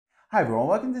Hi everyone,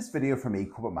 welcome to this video from me,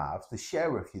 Corbettmaths, to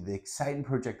share with you the exciting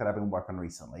project that I've been working on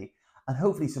recently and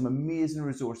hopefully some amazing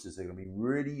resources that are going to be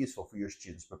really useful for your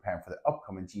students preparing for the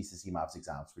upcoming GCSE Maths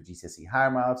exams for GCSE Higher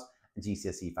Maths and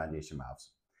GCSE Foundation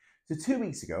Maths. So 2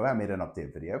 weeks ago, I made an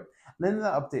update video, and in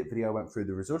that update video, I went through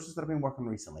the resources that I've been working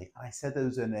on recently, and I said there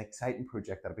was an exciting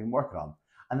project that I've been working on.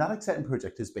 And that exciting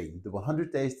project has been the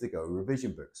 100 Days to Go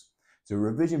revision books. So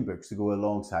revision books to go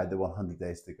alongside the 100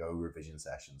 Days to Go revision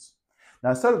sessions. Now,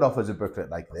 I started off as a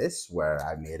booklet like this, where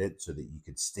I made it so that you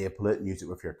could staple it and use it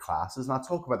with your classes. And I'll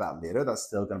talk about that later. That's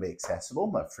still going to be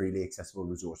accessible, a freely accessible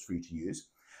resource for you to use.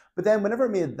 But then whenever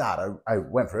I made that, I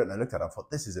went for it and I looked at it and thought,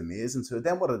 this is amazing. So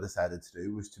then what I decided to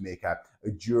do was to make a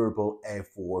durable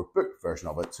A4 book version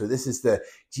of it. So this is the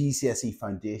GCSE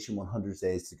Foundation 100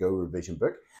 Days to Go revision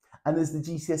book. And there's the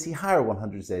GCSE Higher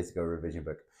 100 Days to Go revision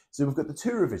book. So we've got the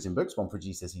two revision books, one for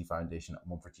GCSE Foundation and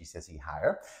one for GCSE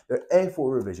Higher. They're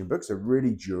A4 revision books. They're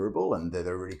really durable and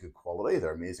they're really good quality.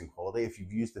 They're amazing quality. If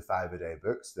you've used the 5-a-day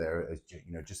books, they're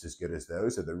just as good as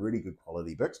those. So they're really good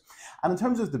quality books. And in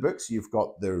terms of the books, you've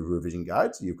got the revision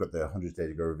guide. So you've got the 100 Days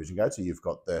to Go revision guide. So you've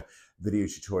got the video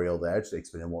tutorial there to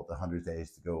explain what the 100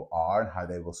 Days to Go are and how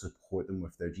they will support them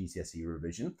with their GCSE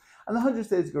revision. And the 100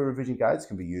 Days to Go revision guides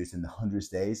can be used in the 100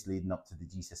 days leading up to the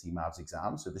GCSE Maths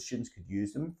exam. So the students could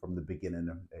use them from the beginning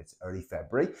of it's early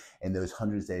February in those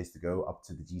 100 days to go up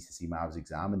to the GCSE Maths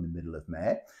exam in the middle of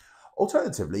May.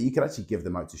 Alternatively, you could actually give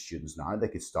them out to students now. They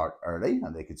could start early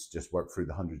and they could just work through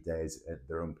the 100 days at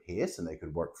their own pace and they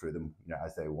could work through them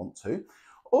as they want to.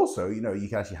 Also, you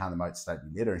can actually hand them out slightly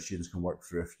later and students can work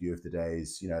through a few of the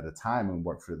days, at a time and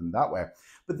work through them that way.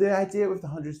 But the idea with the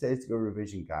 100 Days to Go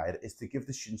revision guide is to give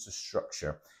the students a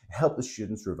structure, help the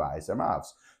students revise their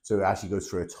maths. So it actually goes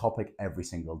through a topic every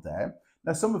single day.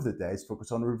 Now, some of the days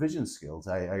focus on revision skills.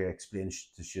 I explain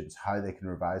to students how they can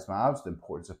revise maths, the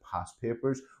importance of past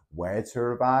papers, where to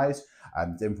revise,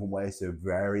 and different ways to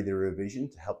vary their revision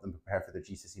to help them prepare for their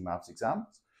GCSE Maths exams.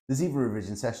 There's even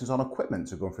revision sessions on equipment,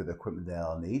 so going through the equipment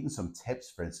they'll need and some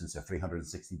tips, for instance, a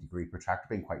 360-degree protractor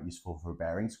being quite useful for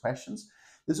bearings questions.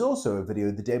 There's also a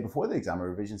video the day before the exam, a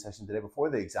revision session the day before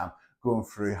the exam, going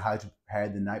through how to prepare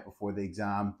the night before the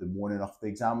exam, the morning of the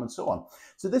exam, and so on.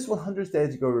 So this 100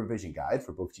 Days to Go revision guide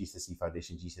for both GCSE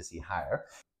Foundation and GCSE Higher,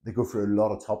 they go through a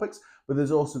lot of topics, but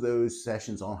there's also those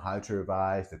sessions on how to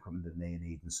revise, the equipment that they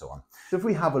need, and so on. So if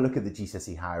we have a look at the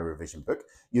GCSE Higher revision book,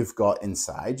 you've got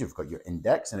your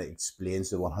index, and it explains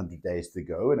the 100 days to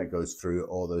go, and it goes through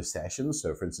all those sessions.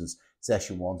 So for instance,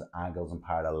 session 1's angles and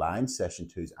parallel lines, session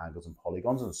 2's angles and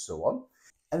polygons, and so on.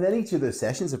 And then each of those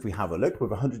sessions, if we have a look,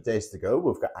 with 100 days to go,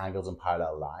 we've got angles and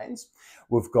parallel lines.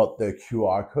 We've got the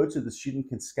QR code, so the student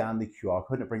can scan the QR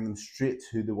code and bring them straight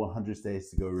to the 100 days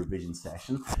to go revision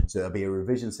session. So there'll be a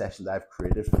revision session that I've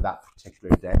created for that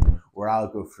particular day, where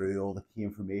I'll go through all the key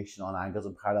information on angles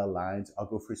and parallel lines. I'll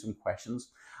go through some questions.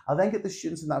 I'll then get the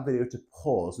students in that video to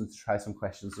pause and to try some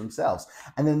questions themselves.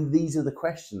 And then these are the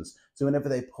questions. So whenever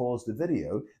they pause the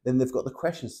video, then they've got the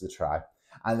questions to try.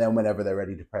 And then whenever they're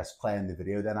ready to press play in the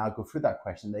video, then I'll go through that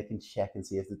question. They can check and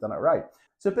see if they've done it right.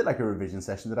 So a bit like a revision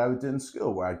session that I would do in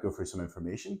school, where I'd go through some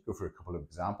information, go through a couple of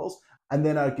examples, and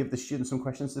then I'd give the students some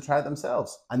questions to try it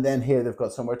themselves. And then here they've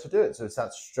got somewhere to do it. So it's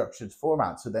that structured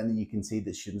format. So then you can see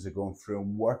that students are going through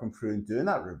and working through and doing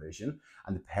that revision,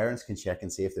 and the parents can check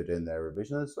and see if they're doing their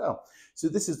revision as well. So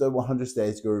this is the 100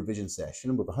 Days to Go revision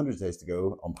session with 100 days to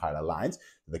go on parallel lines.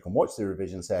 So they can watch the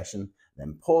revision session,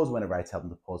 then pause whenever I tell them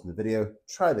to pause in the video,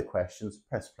 try the questions,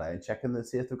 press play, and check in and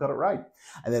see if they've got it right.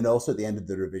 And then also at the end of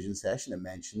the revision session, it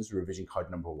mentions revision card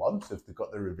number 1. So if they've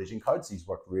got the revision cards, these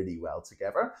work really well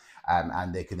together,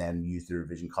 and they can then use the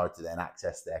revision card to then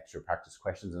access the extra practice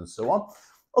questions and so on.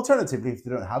 Alternatively, if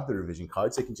they don't have the revision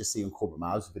cards, they can just see on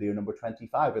Corbettmaths video number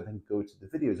 25, and then go to the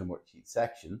videos and worksheets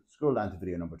section, scroll down to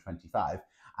video number 25,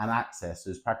 and access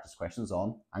those practice questions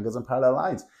on angles and parallel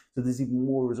lines. So there's even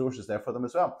more resources there for them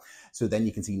as well. So then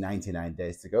you can see 99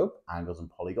 days to go, angles and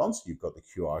polygons. You've got the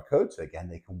QR code. So again,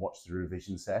 they can watch the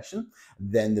revision session.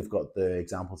 Then they've got the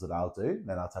examples that I'll do.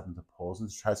 Then I'll tell them to pause and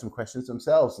to try some questions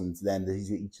themselves. And then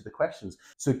these are each of the questions.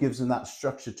 So it gives them that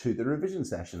structure to the revision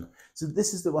session. So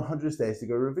this is the 100 Days to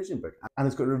Go revision book. And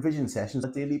it's got revision sessions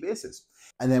on a daily basis.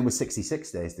 And then with 66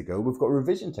 days to go, we've got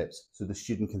revision tips. So the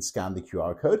student can scan the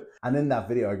QR code. And in that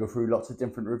video, I go through lots of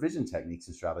different revision techniques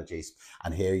and strategies.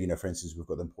 And here, for instance, we've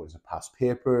got the importance of past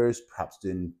papers, perhaps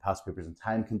doing past papers in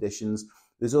time conditions.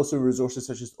 There's also resources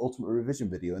such as the ultimate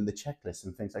revision video and the checklist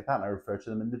and things like that, and I refer to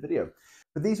them in the video.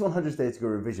 But these 100 Days to Go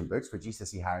revision books for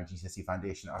GCSE Higher and GCSE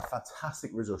Foundation are a fantastic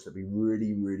resource that would be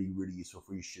really, really, really useful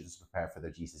for your students to prepare for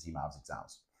their GCSE Maths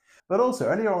exams. But also,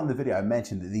 earlier on in the video, I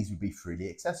mentioned that these would be freely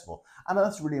accessible. And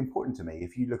that's really important to me.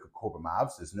 If you look at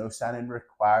Corbettmaths, there's no sign-in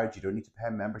required. You don't need to pay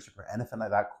a membership or anything like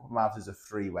that. Corbettmaths is a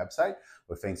free website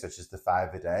with things such as the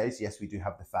 5-a-days. Yes, we do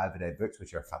have the 5-a-day books,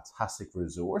 which are a fantastic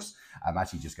resource. I'm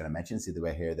actually just going to mention, see the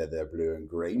way here that they're blue and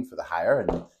green for the higher,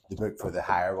 and the book for the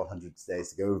higher 100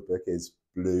 Days to Go book is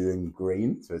blue and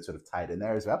green, so it's sort of tied in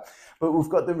there as well. But we've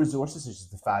got the resources such as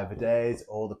the 5-a-days,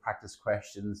 all the practice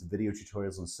questions, video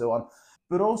tutorials, and so on.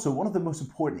 But also, one of the most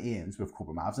important aims with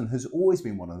Corbettmaths, and has always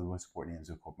been one of the most important aims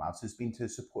of Corbettmaths, has been to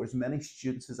support as many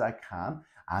students as I can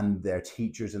and their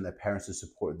teachers and their parents to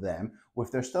support them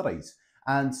with their studies.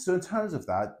 And so in terms of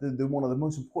that, one of the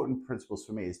most important principles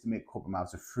for me is to make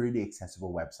Corbettmaths a freely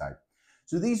accessible website.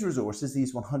 So these resources,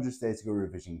 these 100 Days to Go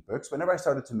revision books, whenever I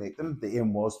started to make them, the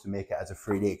aim was to make it as a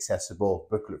freely accessible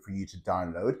booklet for you to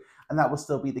download, and that will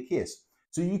still be the case.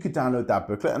 So you could download that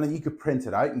booklet and then you could print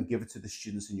it out and give it to the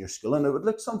students in your school, and it would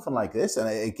look something like this. And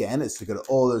again, it's got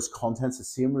all those contents, the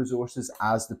same resources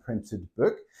as the printed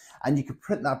book. And you could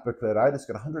print that booklet out. It's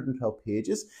got 112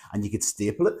 pages and you could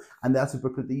staple it. And that's a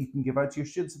booklet that you can give out to your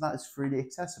students, and that is freely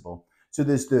accessible. So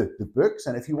there's the books,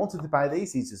 and if you wanted to buy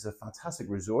these is a fantastic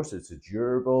resource. It's a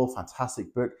durable,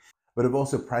 fantastic book. But I've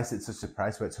also priced it at such a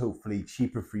price where it's hopefully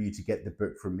cheaper for you to get the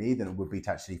book from me than it would be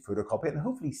to actually photocopy it, and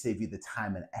hopefully save you the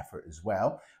time and effort as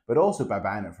well. But also by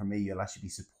buying it from me, you'll actually be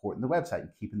supporting the website and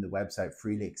keeping the website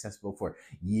freely accessible for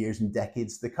years and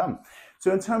decades to come.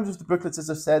 So in terms of the booklets, as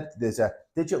I said, there's a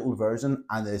digital version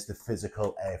and there's the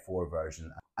physical A4 version.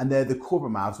 And they're the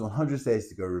Corbettmaths 100 Days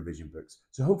to Go revision books.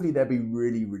 So hopefully they'll be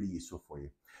really, really useful for you.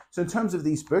 So in terms of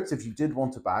these books, if you did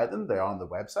want to buy them, they are on the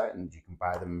website, and you can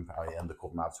buy them on the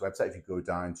Corbettmaths website. If you go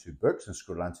down to books and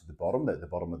scroll down to the bottom, at the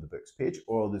bottom of the books page,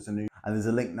 or there's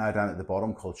a link now down at the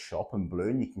bottom called Shop in blue,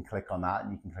 and you can click on that,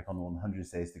 and you can click on the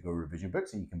 100 Days to Go revision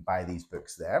books, and you can buy these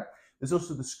books there. There's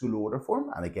also the school order form,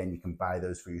 and again, you can buy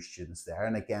those for your students there.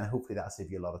 And again, hopefully that'll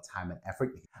save you a lot of time and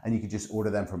effort, and you can just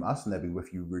order them from us and they'll be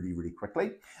with you really, really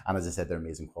quickly. And as I said, they're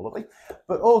amazing quality.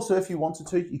 But also, if you wanted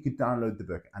to, you could download the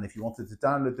book. And if you wanted to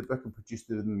download the book and produce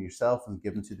them yourself and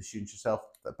give them to the students yourself,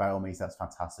 by all means, that's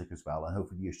fantastic as well. And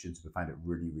hopefully your students will find it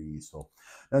really, really useful.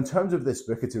 Now, in terms of this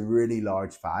book, it's a really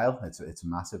large file. It's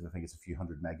massive. I think it's a few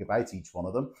hundred megabytes, each one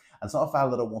of them. And it's not a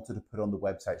file that I wanted to put on the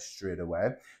website straight away.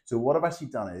 So what I've actually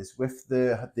done is, with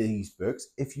these books,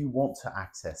 if you want to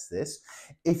access this,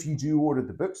 if you do order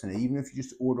the books, and even if you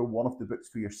just order one of the books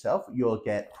for yourself, you'll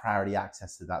get priority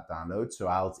access to that download. So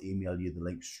I'll email you the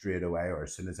link straight away, or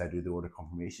as soon as I do the order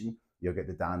confirmation, you'll get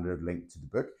the download link to the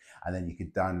book, and then you can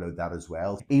download that as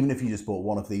well. Even if you just bought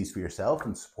one of these for yourself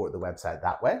and support the website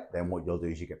that way, then what you'll do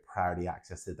is you get priority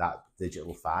access to that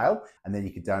digital file, and then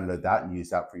you can download that and use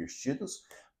that for your students.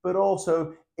 But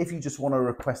also, if you just want to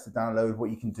request a download,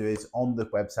 what you can do is on the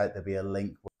website, there'll be a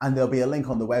link, and there'll be a link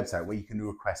on the website where you can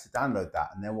request to download that.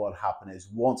 And then what will happen is,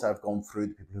 once I've gone through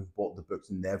the people who've bought the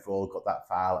books and they've all got that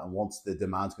file, and once the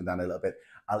demand's gone down a little bit,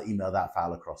 I'll email that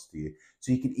file across to you.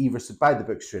 So you can either buy the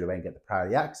book straight away and get the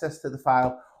priority access to the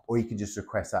file, or you can just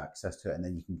request access to it and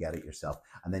then you can get it yourself.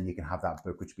 And then you can have that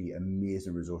book, which would be an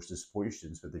amazing resource to support your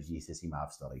students with their GCSE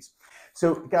math studies.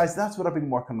 So guys, that's what I've been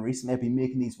working on recently. I've been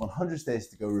making these 100 Days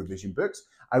to Go revision books.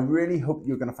 I really hope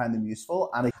you're going to find them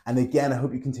useful. And again, I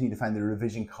hope you continue to find the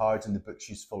revision cards and the books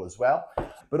useful as well.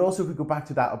 But also, if we go back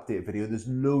to that update video, there's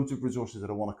loads of resources that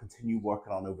I want to continue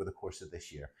working on over the course of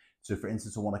this year. So for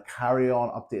instance, I want to carry on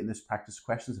updating this practice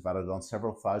questions. I've added on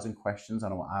several thousand questions,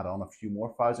 and I want to add on a few more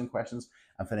 1,000 questions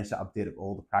and finish that update of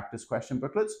all the practice question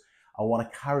booklets. I want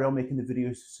to carry on making the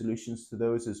video solutions to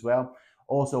those as well.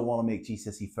 Also, I want to make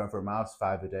GCSE Fun for Maths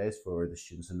 5-a-days for the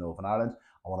students in Northern Ireland.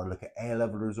 I want to look at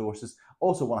A-level resources.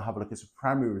 Also want to have a look at some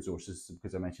primary resources,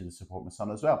 because I mentioned to support my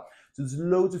son as well. So there's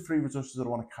loads of free resources that I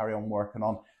want to carry on working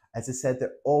on. As I said,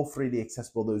 they're all freely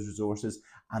accessible, those resources,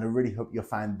 and I really hope you'll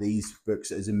find these books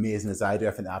as amazing as I do.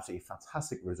 I think they're absolutely a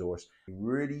fantastic resource,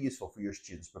 really useful for your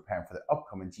students preparing for the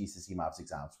upcoming GCSE Maths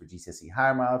exams for GCSE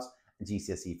Higher Maths and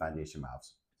GCSE Foundation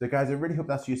Maths. So guys, I really hope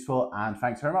that's useful, and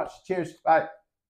thanks very much. Cheers, bye.